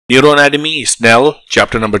न्यूरोएनाटमी snail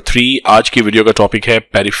chapter number 3। आज की video का टॉपिक है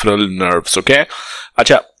पेरिफेरल नर्व्स। ओके,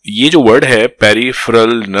 अच्छा, ये जो वर्ड है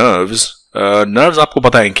पेरिफेरल नर्व्स, नर्व्स आपको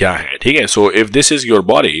पता है क्या है, ठीक है। So if this is your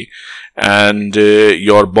body and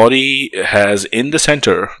your body has in the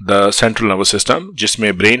centre the central nervous system,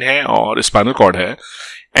 जिसमें ब्रेन है और स्पाइनल कॉर्ड है,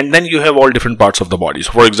 and then you have all different parts of the body.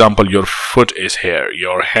 So for example, your foot is here,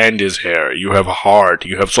 your hand is here, you have a heart,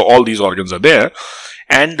 you have, so all these organs are there,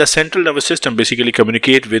 and the central nervous system basically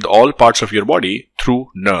communicate with all parts of your body through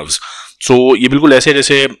nerves. So ये बिल्कुल ऐसे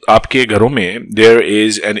जैसे आपके घरों में there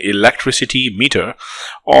is an electricity meter,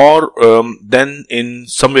 or then in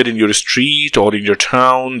somewhere in your street or in your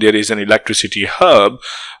town there is an electricity hub,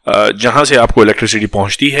 जहां से आपको इलेक्ट्रिसिटी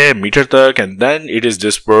पहुंचती है मीटर तक, and then it is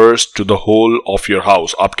dispersed to the whole of your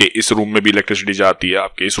house. आपके इस room में भी इलेक्ट्रिसिटी जाती है,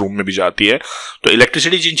 आपके इस रूम में भी जाती है। तो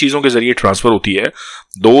इलेक्ट्रिसिटी जिन चीजों के जरिए ट्रांसफर होती है,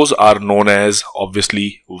 those are known as obviously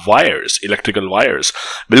wires, electrical wires.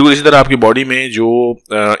 बिल्कुल इसी तरह आपकी बॉडी में जो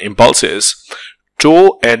impulses to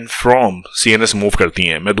and from CNS move करती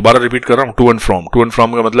हैं, मैं दोबारा रिपीट कर रहा हूं, टू एंड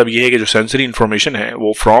फ्रॉम का मतलब ये है कि जो सेंसरी इंफॉर्मेशन है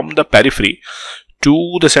वो from the periphery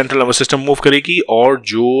to the central nervous system move करेगी, और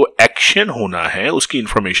जो एक्शन होना है उसकी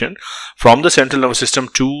information from the central nervous system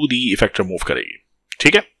to the effector move करेगी,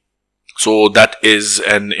 ठीक है। So that is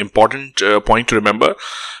an important point two remember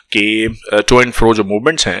कि टू एंड फ्रो जो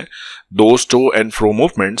मूवमेंट्स हैं, those two and fro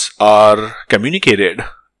movements are communicated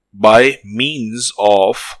bye means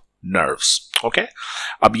of nerves. Okay,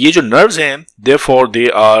 अब ये जो nerves हैं, therefore they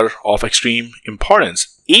are of extreme importance.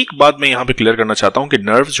 एक बात मैं यहां पे क्लियर करना चाहता हूं कि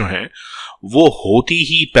नर्व्स जो हैं वो होती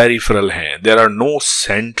ही पेरिफेरल हैं, there are no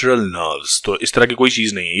central nerves. तो इस तरह की कोई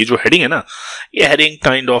चीज नहीं है। ये जो हेडिंग है ना, ये heading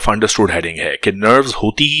kind of understood heading है कि नर्व्स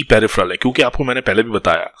होती ही पेरिफेरल है, क्योंकि आपको मैंने पहले भी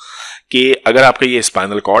बताया कि अगर आपका ये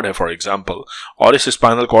स्पाइनल कॉर्ड है फॉर एग्जांपल, और इस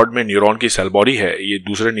स्पाइनल कॉर्ड में न्यूरॉन की सेल बॉडी है, ये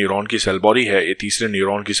दूसरे न्यूरॉन की सेल बॉडी है, ये तीसरे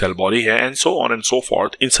न्यूरॉन की सेल बॉडी है, and so on and so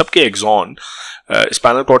forth, इन सब के एक्सॉन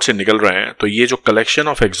स्पाइनल कॉर्ड से निकल रहे हैं। तो ये जो कलेक्शन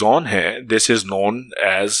ऑफ एक्सॉन है, this is known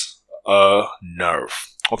as a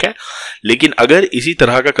nerve. Okay, लेकिन अगर इसी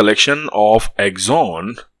तरह का collection of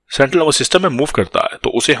axon central nervous system में मूव करता है तो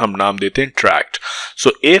उसे हम नाम देते हैं tract.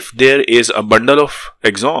 So if there is a bundle of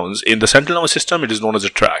exons in the central nervous system, it is known as a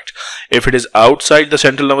tract. If it is outside the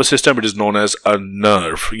central nervous system, it is known as a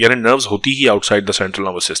nerve. यानी nerves होती ही outside the central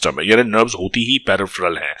nervous system है, यानी nerves होती ही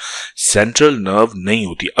peripheral है, central nerve नहीं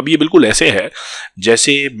होती। अब ये बिल्कुल ऐसे है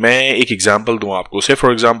जैसे मैं एक एग्जांपल दूं आपको। से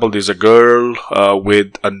for example there is a girl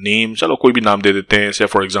with a name, चलो कोई भी नाम दे देते हैं, से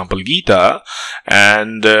फॉर एग्जांपल गीता,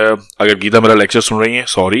 एंड अगर गीता मेरा लेक्चर सुन रही है,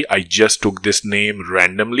 sorry I just took this name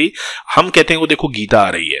randomly, हम कहते हैं वो देखो गीता आ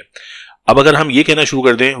रही है। अब अगर हम ये कहना शुरू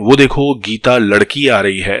कर दें वो देखो गीता लड़की आ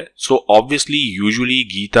रही है, so obviously usually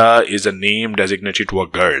Gita is a name designated to a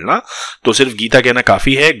girl ना, तो सिर्फ गीता कहना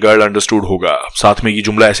काफी है, गर्ल अंडरस्टूड होगा। साथ में ये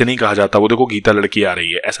जुमला ऐसे नहीं कहा जाता वो देखो गीता लड़की आ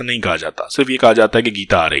रही है, ऐसा नहीं कहा जाता, सिर्फ ये कहा जाता है कि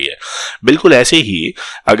गीता आ रही है। बिल्कुल ऐसे ही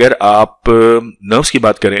अगर आप नर्व्स की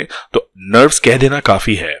बात करें तो नर्व्स कह देना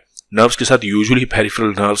काफी है, नर्व्स के साथ यूजुअली पेरिफेरल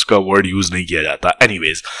नर्व्स का वर्ड यूज नहीं किया जाता।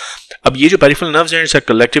 एनीवेज, अब ये जो पेरिफेरल नर्व्स हैं, it's a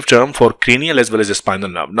collective term for cranial as well as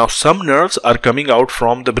spinal nerve. Now some nerves are coming out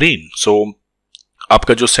from the brain. So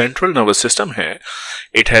आपका जो सेंट्रल नर्वस सिस्टम है,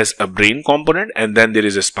 it has a brain component and then there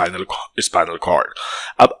is a spinal cord.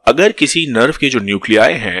 अब अगर किसी nerve के जो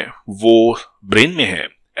nuclei हैं वो ब्रेन में है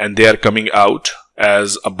and they are coming out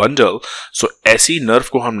as a bundle, सो ऐसी नर्व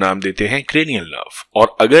को हम नाम देते हैं क्रेनियल नर्व।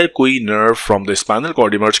 और अगर कोई nerve from the spinal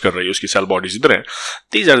cord emerge कर रही है, उसकी सेल बॉडीज इधर हैं,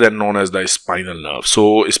 these are then known as the spinal nerve. So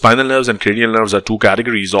spinal nerves and cranial nerves are two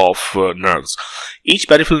categories of nerves. Each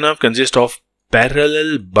peripheral nerve consist of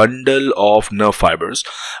parallel bundle of nerve fibers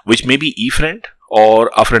which may be efferent or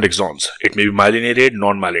afferent axons. It may be myelinated,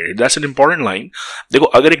 non-myelinated. That's an important line. देखो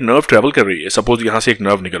अगर एक nerve travel कर रही है, suppose यहां से एक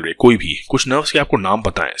nerve निकल रही है, कोई भी, कुछ नर्व्स के आपको नाम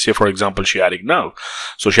पता है, से for example sciatic nerve.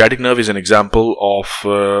 So sciatic nerve is an example of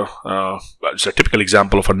it's a typical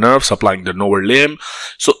example of a nerve supplying the lower limb.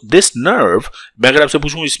 So this nerve, मैं अगर आपसे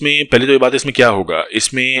पूछूं इसमें पहले तो ये बात, इसमें क्या होगा,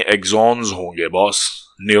 इसमें एक्सॉन्स होंगे बॉस,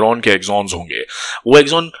 न्यूरॉन के एक्सॉन्स होंगे। वो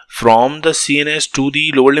axon from the CNS to the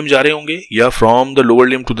lower limb जा रहे होंगे या from the lower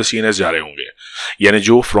limb to the CNS जा रहे होंगे। यानी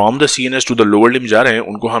जो from the CNS to the lower limb जा रहे हैं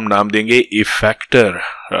उनको हम नाम देंगे इफेक्टर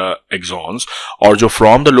एक्सॉन्स, और जो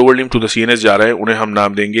from the lower limb to the CNS जा रहे हैं उन्हें हम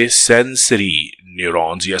नाम देंगे सेंसरी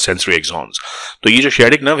न्यूरॉन्स या सेंसरी एक्सॉन्स। तो ये जो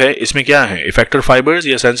sciatic nerve है, इसमें क्या है, इफेक्टर फाइबर्स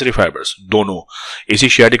या सेंसरी फाइबर्स, दोनों। इसी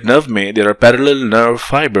sciatic nerve में there are parallel nerve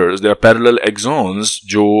fibres, there are parallel exons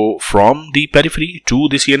जो from the periphery to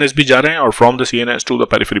the CNS भी जा रहे हैं और from the CNS to the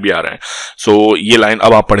periphery भी आ रहे हैं। सो ये लाइन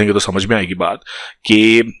अब आप पढ़ेंगे तो समझ में आएगी बात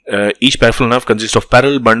कि each peripheral nerve consist of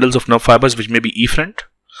parallel bundles of nerve fibres which may be efferent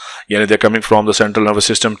यानी they're coming from the central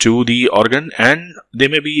nervous system to the organ, and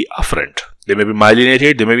they may be afferent, they may be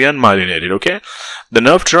myelinated, they may be unmyelinated. Okay, the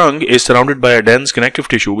nerve trunk is surrounded by a dense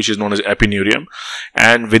connective tissue which is known as epineurium,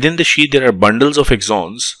 and within the sheath there are bundles of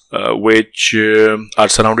axons which are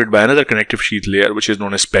surrounded by another connective sheath layer which is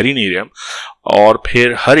known as perineurium. और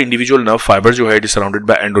फिर हर individual nerve fibre जो है it is surrounded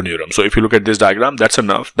by एंडोन्यूरम. So if you look at this diagram, that's a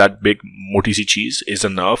nerve, that big मोटी सी चीज is a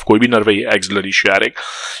nerve. कोई भी nerve है, axillary, शियारिक.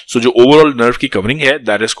 सो जो ओवरऑल नर्व की कवरिंग है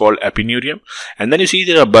that is called epineurium. And then you see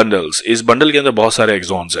there are bundles. इस bundle के अंदर बहुत सारे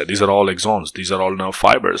एक्सॉन्स है. These are all exons, these are all nerve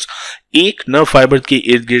fibres. एक नर्व फाइबर के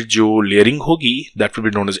इर्द गिर्द जो लेयरिंग होगी that will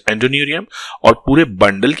be known as endoneurium, और पूरे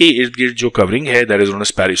बंडल के इर्द गिर्द जो कवरिंग है that is known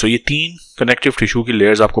as peri. सो ये तीन कनेक्टिव टिश्यू की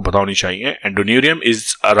लेयर्स आपको पता होनी चाहिए. Endoneurium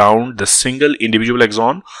is around the single individual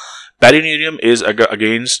axon, perineurium is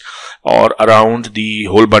against or around the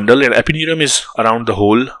whole bundle, and epineurium is around the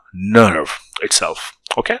whole nerve itself.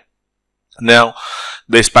 Okay, now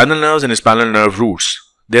the spinal nerves and spinal nerve roots,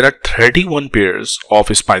 there are 31 pairs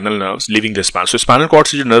of spinal nerves leaving the spine. So spinal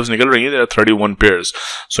cord se jo nerves nikal rahi hai, there are 31 pairs.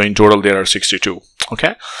 So in total there are 62.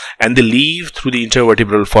 Okay, and they leave through the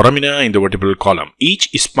intervertebral foramina in the vertebral column.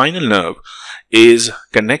 Each spinal nerve is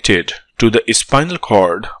connected to the spinal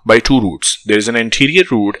cord by two roots. There is an anterior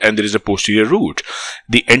root and there is a posterior root.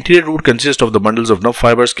 The anterior root consists of the bundles of nerve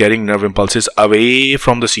fibers carrying nerve impulses away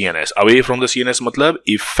from the CNS. Away from the CNS matlab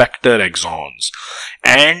effector axons,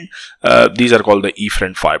 and these are called the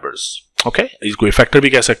efferent fibers. Okay, इसको effector भी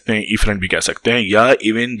कह सकते हैं, efferent भी कह सकते हैं, या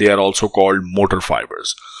even they are also called motor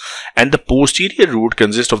fibers. And the posterior root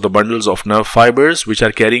consists of the bundles of nerve fibers which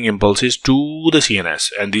are carrying impulses to the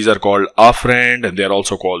CNS, and these are called afferent, and they are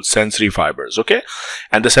also called sensory fibers. Okay,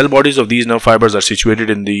 and the cell bodies of these nerve fibers are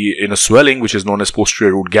situated in a swelling which is known as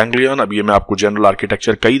posterior root ganglion. अब ये मैं आपको general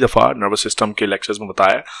architecture कई दफा nervous system के lectures में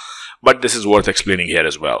बताया, but this is worth explaining here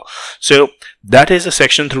as well. So that is a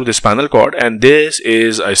section through the spinal cord, and this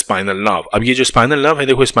is a spinal nerve. अब ये जो spinal nerve है,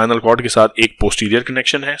 देखो spinal cord के साथ एक posterior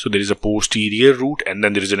connection है, so there is a posterior root and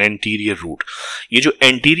then there is an anterior root. ये जो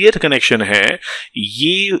anterior connection है,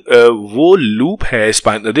 ये वो loop है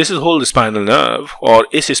spinal. This is whole spinal nerve, और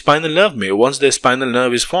इस spinal nerve में once the spinal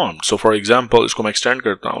nerve is formed, so for example इसको मैं extend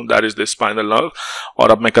करता हूँ, that is the spinal nerve,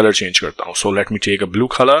 और अब मैं color change करता हूँ. So let me take a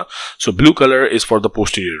blue color. So blue color is for the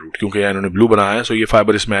posterior root, क्योंकि इन्होंने ब्लू बनाया है, सो ये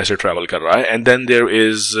फाइबर इसमें ऐसे ट्रैवल कर रहा है. And then there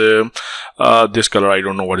is this colour, I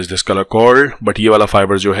don't know what is this colour called, but ये वाला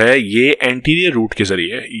फाइबर जो है ये एंटीरियर रूट के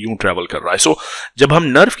जरिए यूं ट्रैवल कर रहा है. सो जब हम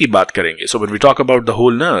नर्व की बात करेंगे, so when we talk about the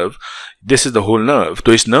whole nerve, this is the whole nerve,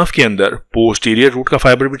 तो इस नर्व के अंदर पोस्टीरियर रूट का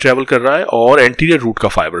फाइबर भी ट्रैवल कर रहा है और एंटीरियर रूट का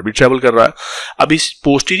फाइबर भी ट्रैवल कर रहा है. अब इस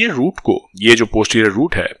पोस्टीरियर रूट को, ये जो पोस्टीरियर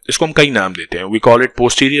रूट है, इसको हम कई नाम देते हैं. We call it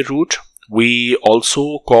posterior root, we also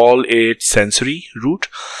call it sensory root,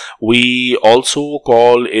 we also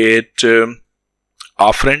call it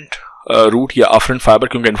afferent root या afferent फाइबर,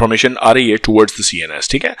 क्योंकि इंफॉर्मेशन आ रही है टुवर्ड्स द CNS.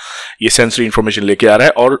 ठीक है, ये सेंसरी इंफॉर्मेशन लेके आ रहा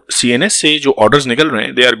है और CNS से जो ऑर्डर्स निकल रहे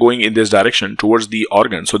हैं, they are going in this direction towards the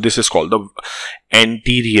organ. So this is called the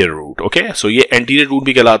anterior root. Okay, सो ये एंटीरियर रूट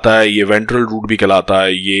भी कहलाता है, ये वेंट्रल रूट भी कहलाता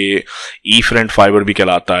है, ये efferent फाइबर भी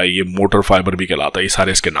कहलाता है, ये मोटर फाइबर भी कहलाता है. ये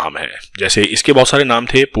सारे इसके नाम हैं. जैसे इसके बहुत सारे नाम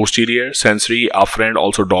थे, posterior, sensory, afferent,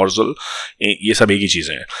 also dorsal, ये सब एक ही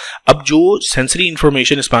चीजें हैं. अब जो सेंसरी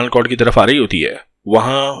इंफॉर्मेशन स्पाइनल कॉर्ड की तरफ आ रही होती है,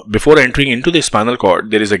 वहां before entering into the spinal cord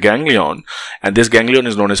there is a ganglion, and this ganglion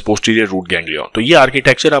is known as posterior root ganglion. तो ये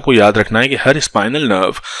आर्किटेक्चर आपको याद रखना है कि हर स्पाइनल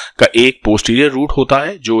नर्व का एक पोस्टीरियर रूट होता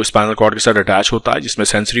है जो स्पाइनल कॉर्ड के साथ अटैच होता है, जिसमें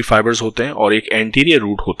सेंसरी फाइबर्स होते हैं, और एक एंटीरियर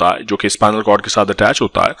रूट होता है जो कि स्पाइनल कॉर्ड के साथ अटैच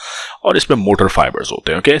होता है और इसमें मोटर फाइबर्स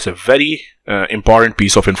होते हैं. Okay, it's a very important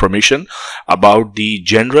piece of information about the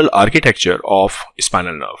general architecture of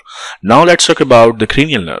spinal nerve. Now let's talk about the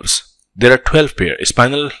cranial nerves. There are 12 pairs.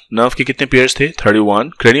 Spinal nerve के कितने pairs थे?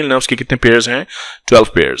 31. Cranial nerves के कितने pairs हैं?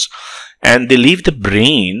 12 pairs. And they leave the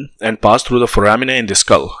brain and pass through the foramina in the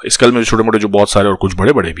skull. Skull में छोटे मोटे जो बहुत सारे और कुछ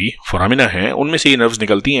बड़े बड़े भी foramina हैं, उनमें से ये nerves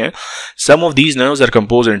निकलती हैं. Some of these nerves are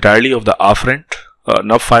composed entirely of the afferent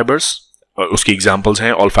nerve fibers. उसकी एग्जाम्पल्स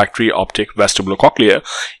हैं olfactory, optic, vestibular, cochlear.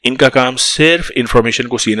 इनका काम सिर्फ इंफॉर्मेशन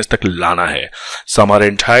को सीएनएस तक लाना है. Some are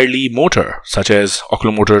entirely motor, such as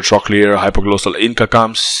oculomotor, trochlear, hypoglossal. इनका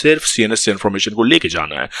काम सिर्फ सीएनएस से इंफॉर्मेशन को लेके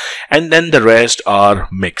जाना है. And then the rest are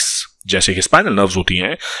mixed, जैसे कि स्पाइनल नर्व्स होती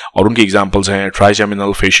हैं, और उनकी एग्जांपल्स हैं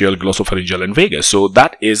trigeminal, facial, glossopharyngeal and vagus. So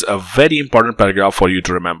that is a very important paragraph for you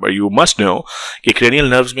to remember. You must know कि क्रेनियल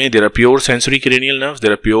नर्व्स में there are pure sensory cranial nerves,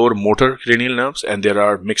 there are pure motor cranial nerves, and there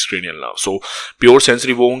are mixed cranial nerves. So pure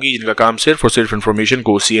sensory वो होंगी जिनका काम सिर्फ और सिर्फ information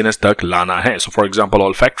को सीएनएस तक लाना है. So for example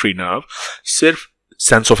olfactory nerve सिर्फ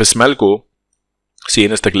सेंस ऑफ स्मेल को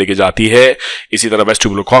CNS तक लेके जाती है। इसी तरह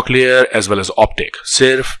वेस्टिबुलोकॉक्लियर एज वेल एज ऑप्टिक,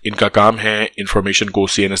 सिर्फ इनका काम है इंफॉर्मेशन को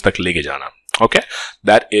CNS तक लेके जाना। Okay,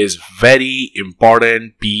 that is very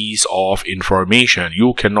important piece of information.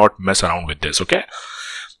 You cannot mess around with this. Okay.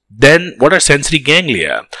 Then what are sensory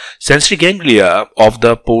ganglia? Sensory ganglia of the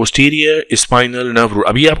posterior spinal nerve root.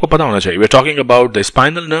 अभी आपको पता होना चाहिए. We're talking about the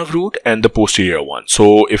spinal nerve root and the posterior one. So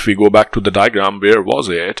if we go back to the diagram, where was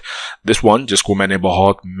it? This one, जिसको मैंने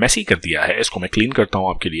बहुत messy कर दिया है, इसको मैं clean करता हूँ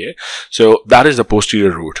आपके लिए. So that is the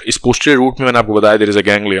posterior root. इस posterior root में मैंने आपको बताया there is a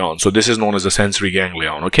ganglion. So this is known as the sensory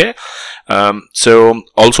ganglion. Okay. So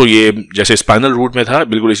also ये जैसे spinal root में था,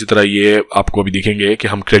 बिल्कुल इसी तरह ये आपको अभी दिखेंगे कि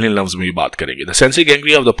हम cranial nerves में भी बात करेंगे. The sensory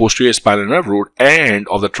ganglia of the posterior spinal nerve root and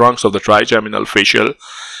of the trunks of the trigeminal, facial,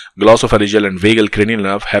 glossopharyngeal and vagal cranial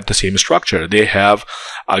nerve have the same structure. They have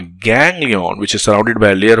a ganglion which is surrounded by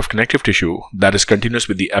a layer of connective tissue that is continuous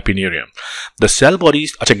with the epineurium. The cell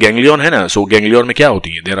bodies, अच्छा ganglion है ना, so ganglion में क्या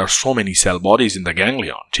होती है? There are so many cell bodies in the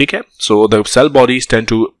ganglion, ठीक है? So the cell bodies tend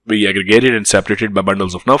to be aggregated and separated by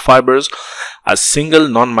bundles of nerve fibers. A single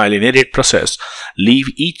non-myelinated process leave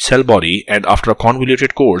each cell body and after a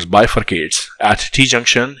convoluted course bifurcates at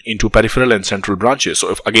T-junction into peripheral and central branches.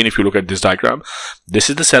 So if you look at this diagram, this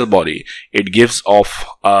is the cell body. It gives off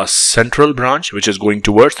a central branch which is going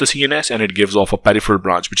towards the CNS and it gives off a peripheral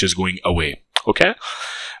branch which is going away, okay,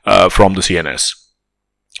 from the CNS.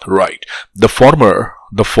 Right. The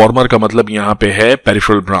former का मतलब यहाँ पे है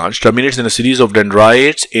peripheral branch terminates in a series of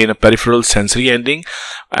dendrites in a peripheral sensory ending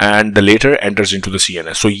and the later enters into the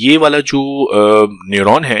CNS. So ये वाला जो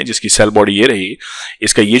neuron है जिसकी सेल बॉडी ये रही,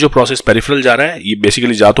 इसका ये जो प्रोसेस पेरिफेरल जा रहा है, ये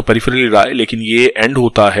बेसिकली जा तो पेरिफेरली रहा है लेकिन ये एंड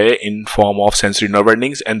होता है in form of sensory nerve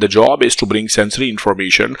endings and the job is to bring sensory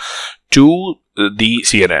information to the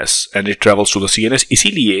CNS and it travels to the CNS.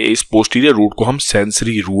 इसीलिए इस posterior root को हम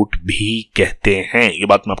sensory root भी कहते हैं. ये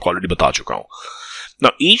बात मैं आपको ऑलरेडी बता चुका हूँ.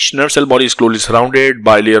 Now each nerve cell body is closely surrounded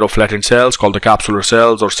by a layer of flattened cells called the capsular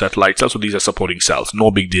cells or satellite cells. So these are supporting cells.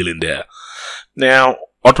 No big deal in there. Now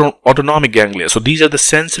autonomic ganglia. So these are the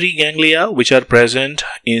sensory ganglia which are present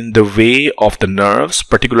in the way of the nerves,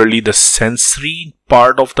 particularly the sensory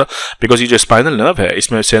part of the, because ये जो spinal nerve है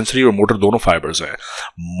इसमें sensory और motor दोनों fibers हैं.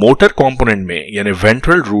 Motor component में यानी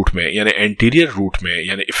ventral root में यानी anterior root में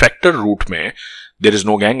यानी effector root में there is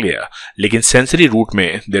no ganglia, लेकिन sensory root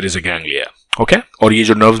में there is a ganglia. Okay और ये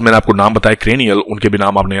जो नर्व्स मैंने आपको नाम बताए क्रेनियल, उनके भी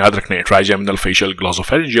नाम आपने याद रखने हैं, trigeminal, facial,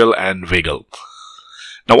 ग्लॉसोफेरिंजियल and vagal.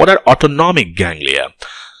 Now what are autonomic ganglia?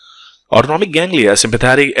 Autonomic ganglia,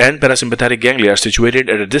 sympathetic and parasympathetic ganglia, are situated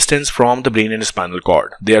at a distance from the brain and spinal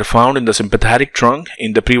cord. They are found in the sympathetic trunk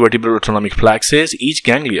in the prevertebral autonomic plexus. Each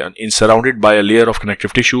ganglion is surrounded by a layer of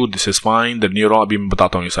connective tissue. This is fine. The neuron, अभी मैं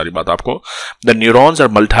बताता हूँ ये सारी बात आपको. The neurons are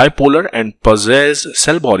multipolar and possess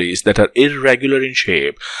cell bodies that are irregular in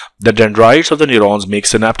shape. The dendrites of the neurons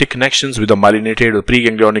make synaptic connections with the myelinated or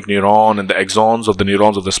preganglionic neuron, and the axons of the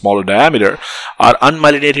neurons of the smaller diameter are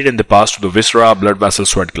unmyelinated and they pass to the viscera, blood vessels,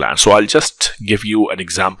 sweat glands. So I'll just give you an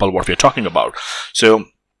example what we're talking about. So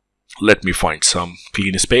let me find some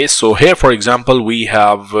clean space. So here for example we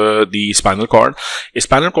have the spinal cord.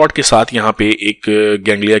 Spinal cord के साथ यहाँ पे एक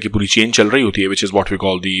ganglia की पूरी chain चल रही होती है, which is what we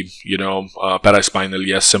call the paraspinal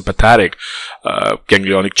या sympathetic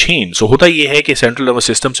ganglionic chain. So होता ये है कि central nervous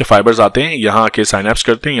system से fibers आते हैं, यहाँ के synapse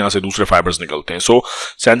करते हैं, यहाँ से दूसरे fibers निकलते हैं. So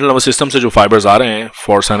central nervous system से जो fibers आ रहे हैं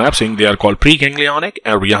for synapsing they are called preganglionic,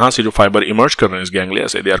 और यहाँ से जो fiber emerge कर रहे हैं इस ganglia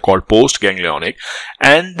से they are called postganglionic,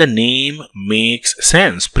 and the name makes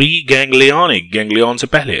sense. Ganglionic, ganglion से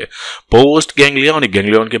पहले, post ganglionic,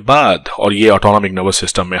 ganglion के बाद, और ये autonomic nervous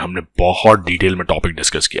system में हमने बहुत डिटेल में टॉपिक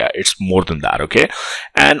डिस्कस किया है. It's more than that, okay?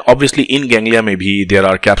 And obviously in ganglia में भी there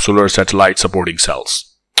are capsular satellite supporting cells,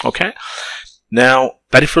 okay? Now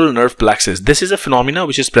peripheral nerve plexus. This is a phenomena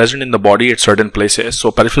which is present in the body at certain places.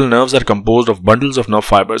 So peripheral nerves are composed of bundles of nerve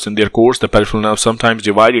fibers. In their course, the peripheral nerves sometimes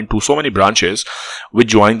divide into so many branches which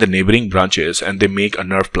join the neighboring branches and they make a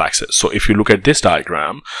nerve plexus. So if you look at this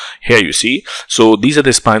diagram, here you see, so these are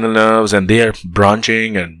the spinal nerves and they are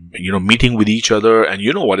branching and meeting with each other, and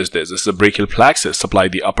what is this? This is a brachial plexus supply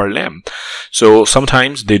the upper limb. So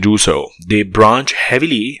sometimes they do so. They branch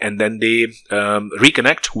heavily and then they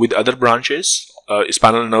reconnect with other branches.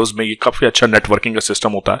 Spinal nerves में ये काफी अच्छा networking का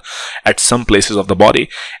system होता है at some places of the body,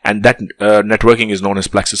 and that networking is known as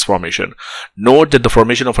plexus formation. Note that the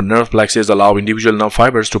formation of a nerve plexus allow individual nerve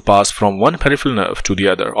fibers to pass from one peripheral nerve to the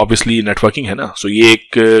other. Obviously networking है ना, so ये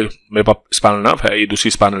एक मेरे पास spinal nerve है, ये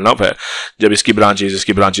दूसरी spinal nerve है, जब इसकी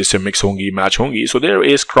branches से mix होंगी, match होंगी, so there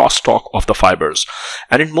is crosstalk of the fibers,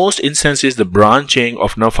 and in most instances the branching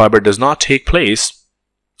of nerve fiber does not take place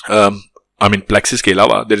I mean plexus के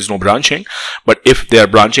अलावा there is no branching, but if they are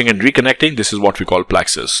branching and reconnecting, this is what we call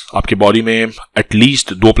plexus. आपकी body में at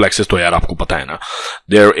least दो plexus तो यार आपको पता है ना.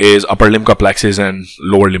 There is upper limb का plexus and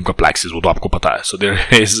lower limb का plexus, वो तो आपको पता है. So there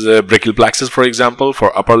is brachial plexus for example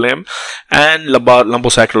for upper limb and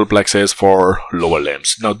lumbosacral plexus for lower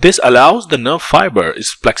limbs. Now this allows the nerve fiber,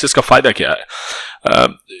 इस plexus का फायदा क्या है?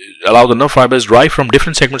 Allow the nerve fibers derived from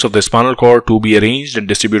different segments of the spinal cord to be arranged and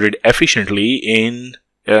distributed efficiently in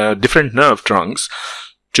different nerve trunks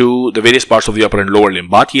to the various parts of the upper and lower limb.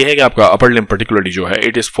 बात यह है कि आपका upper limb particularly जो है,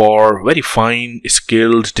 it is for very fine,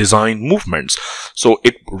 skilled, designed movements. So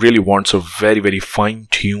it really wants a very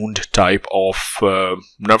fine-tuned type of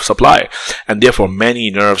nerve supply, and therefore many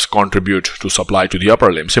nerves contribute to supply to the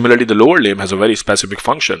upper limb. Similarly, the lower limb has a very specific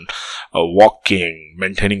function, walking,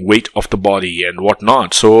 maintaining weight of the body and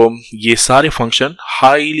whatnot. So ये सारे function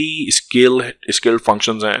highly skilled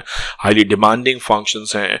functions हैं, highly demanding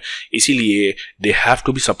functions हैं. इसीलिए they have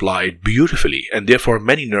to be supplied beautifully, and therefore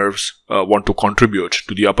many nerves want to contribute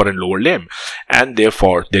to the upper and lower limb, and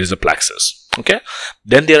therefore there is a plexus. Okay,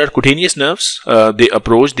 then there are cutaneous nerves. They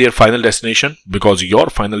approach their final destination, because your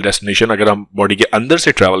final destination अगर हम body के अंदर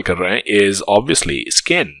से travel कर रहे हैं is obviously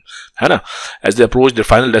skin, है ना? As they approach their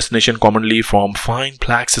final destination, commonly form fine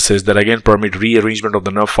plexuses that again permit rearrangement of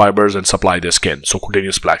the nerve fibers and supply their skin. So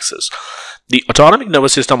cutaneous plexus. The autonomic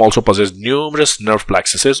nervous system also possesses numerous nerve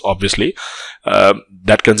plexuses, obviously,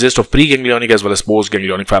 that consist of preganglionic as well as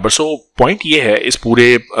postganglionic fibers. So point ये है इस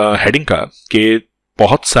पूरे heading का कि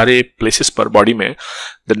बहुत सारे places पर body में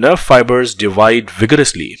the nerve fibers divide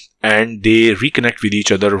vigorously and they reconnect with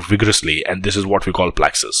each other vigorously, and this is what we call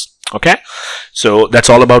plexus. Okay, so that's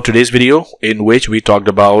all about today's video, in which we talked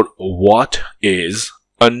about what is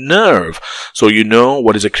a nerve. So you know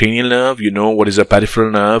what is a cranial nerve, you know what is a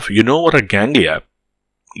peripheral nerve, you know what are ganglia,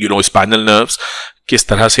 you know spinal nerves, किस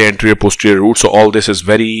तरह से anterior posterior root. So all this is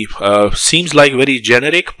very seems like very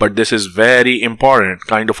generic, but this is very important,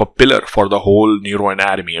 kind of a pillar for the whole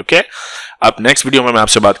neuroanatomy. Okay, अब next video में मैं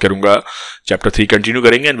आपसे बात करूंगा, chapter 3 continue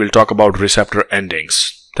करेंगे and we'll talk about receptor endings.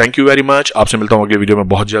 Thank you very much. आपसे मिलता हूँ अगले वीडियो में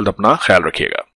बहुत जल्द. अपना ख्याल रखिएगा.